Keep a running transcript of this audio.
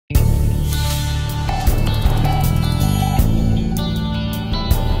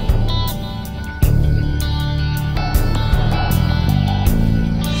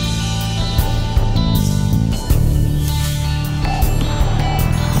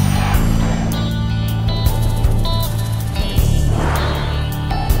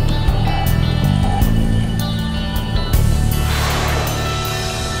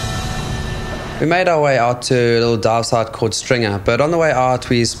We made our way out to a little dive site called Stringer, but on the way out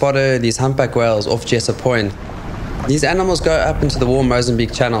we spotted these humpback whales off Jessa Point. These animals go up into the warm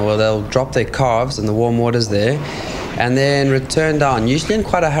Mozambique Channel where they'll drop their calves in the warm waters there and then return down, usually in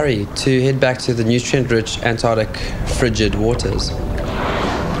quite a hurry, to head back to the nutrient-rich Antarctic frigid waters.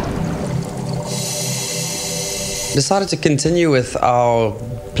 Decided to continue with our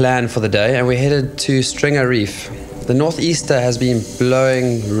plan for the day and we headed to Stringer Reef. The northeaster has been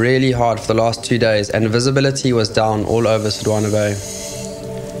blowing really hard for the last 2 days and visibility was down all over Sodwana Bay.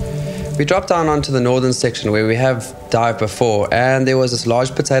 We dropped down onto the northern section where we have dived before and there was this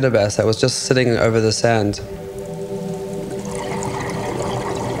large potato bass that was just sitting over the sand.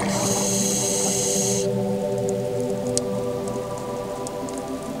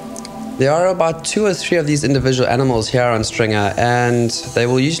 There are about 2 or 3 of these individual animals here on Stringer and they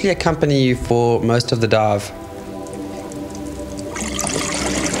will usually accompany you for most of the dive.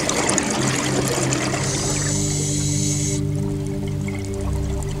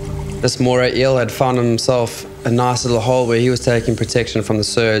 This moray eel had found himself a nice little hole where he was taking protection from the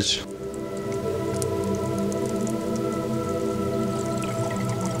surge.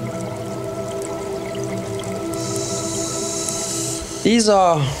 These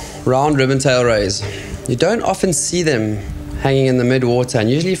are round ribbon-tail rays. You don't often see them hanging in the mid-water and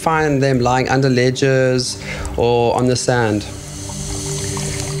usually find them lying under ledges or on the sand.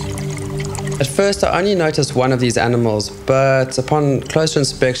 At first I only noticed one of these animals, but upon closer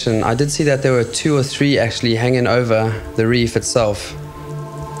inspection I did see that there were 2 or 3 actually hanging over the reef itself.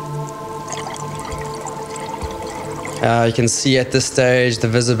 You can see at this stage the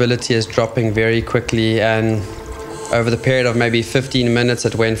visibility is dropping very quickly and over the period of maybe 15 minutes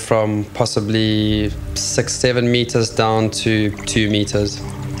it went from possibly 6-7 meters down to 2 meters.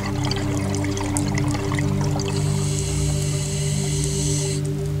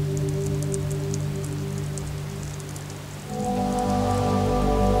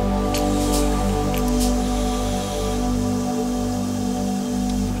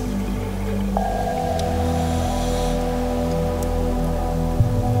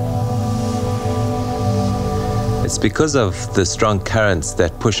 It's because of the strong currents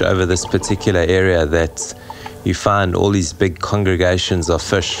that push over this particular area that you find all these big congregations of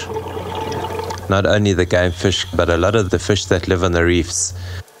fish. Not only the game fish, but a lot of the fish that live on the reefs.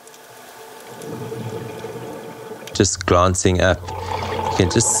 Just glancing up, you can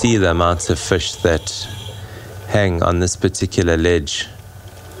just see the amounts of fish that hang on this particular ledge.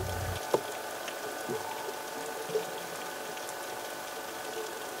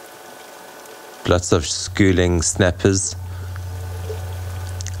 Lots of schooling snappers,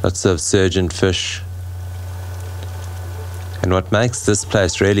 lots of surgeon fish. And what makes this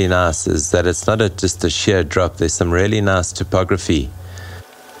place really nice is that it's not just a sheer drop, there's some really nice topography.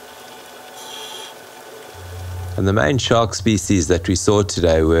 And the main shark species that we saw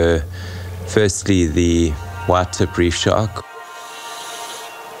today were firstly the white-tip reef shark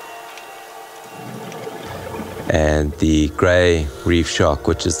and the grey reef shark,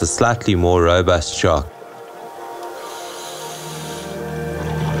 which is the slightly more robust shark.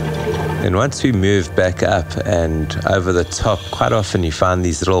 And once we move back up and over the top, quite often you find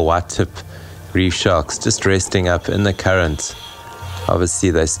these little white-tip reef sharks just resting up in the current.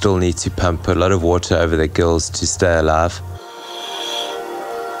 Obviously they still need to pump a lot of water over their gills to stay alive.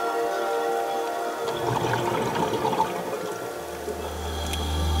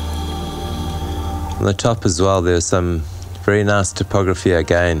 On the top as well, there's some very nice topography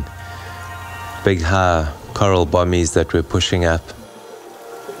again. Big high coral bommies that we're pushing up.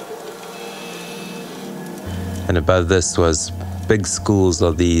 And above this was big schools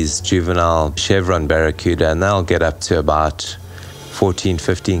of these juvenile chevron barracuda, and they'll get up to about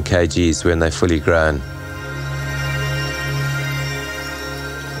 14-15 kgs when they're fully grown.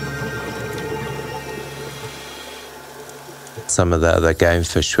 Some of the other game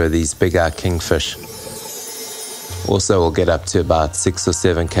fish were these big-eye kingfish. Also will get up to about 6 or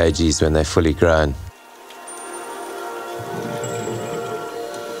 7 kgs when they're fully grown.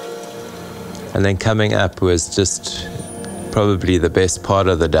 And then coming up was just probably the best part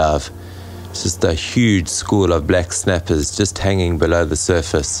of the dive. It's just a huge school of black snappers just hanging below the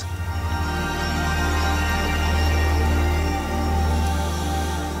surface.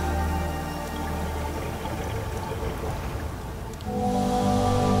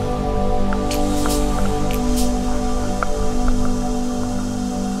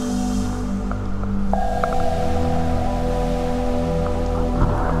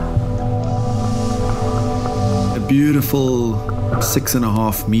 Beautiful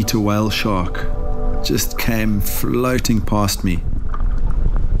 6.5 meter whale shark just came floating past me.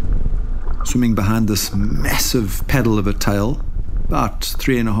 swimming behind this massive paddle of a tail, about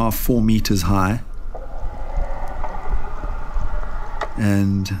 3.5-4 meters high.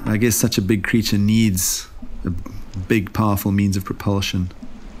 And I guess such a big creature needs a big, powerful means of propulsion.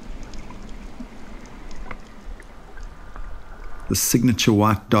 The signature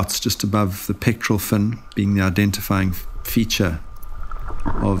white dots just above the pectoral fin being the identifying feature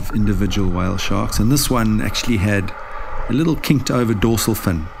of individual whale sharks. And this one actually had a little kinked over dorsal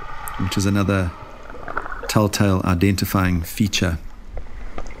fin, which is another telltale identifying feature.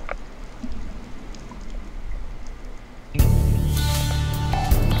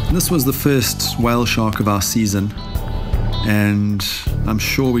 And this was the first whale shark of our season, and I'm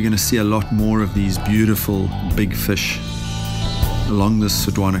sure we're going to see a lot more of these beautiful big fish along the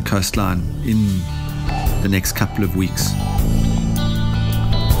Sodwana coastline in the next couple of weeks.